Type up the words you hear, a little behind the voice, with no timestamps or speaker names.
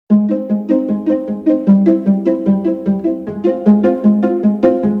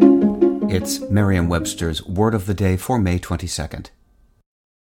That's Merriam-Webster's Word of the Day for May 22nd.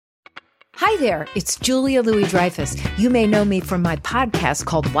 Hi there, it's Julia Louis-Dreyfus. You may know me from my podcast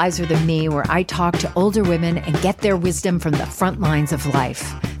called Wiser Than Me, where I talk to older women and get their wisdom from the front lines of life.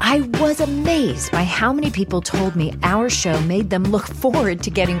 I was amazed by how many people told me our show made them look forward to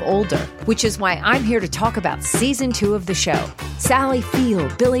getting older, which is why I'm here to talk about Season 2 of the show. Sally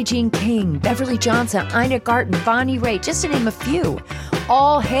Field, Billie Jean King, Beverly Johnson, Ina Garten, Bonnie Raitt, just to name a few.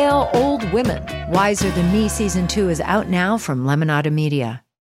 All hail old women. Wiser Than Me Season 2 is out now from Lemonada Media.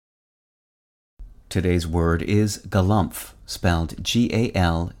 Today's word is galumph, spelled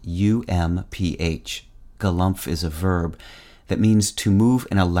G-A-L-U-M-P-H. Galumph is a verb that means to move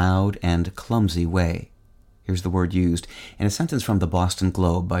in a loud and clumsy way. Here's the word used in a sentence from the Boston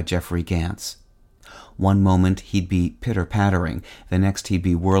Globe by Jeffrey Gantz. One moment he'd be pitter-pattering, the next he'd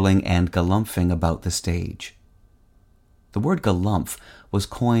be whirling and galumphing about the stage. The word galumph was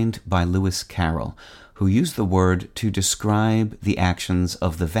coined by Lewis Carroll, who used the word to describe the actions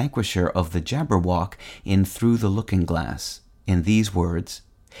of the vanquisher of the Jabberwock in Through the Looking Glass. In these words,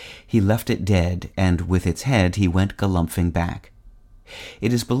 "He left it dead, and with its head he went galumphing back."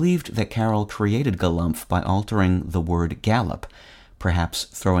 It is believed that Carroll created galumph by altering the word gallop, perhaps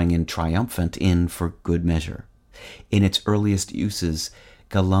throwing in triumphant in for good measure. In its earliest uses,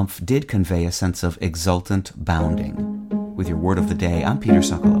 galumph did convey a sense of exultant bounding. With your Word of the Day, I'm Peter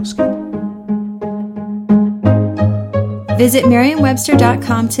Sokolowski. Visit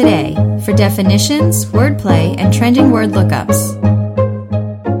Merriam-Webster.com today for definitions, wordplay, and trending word lookups.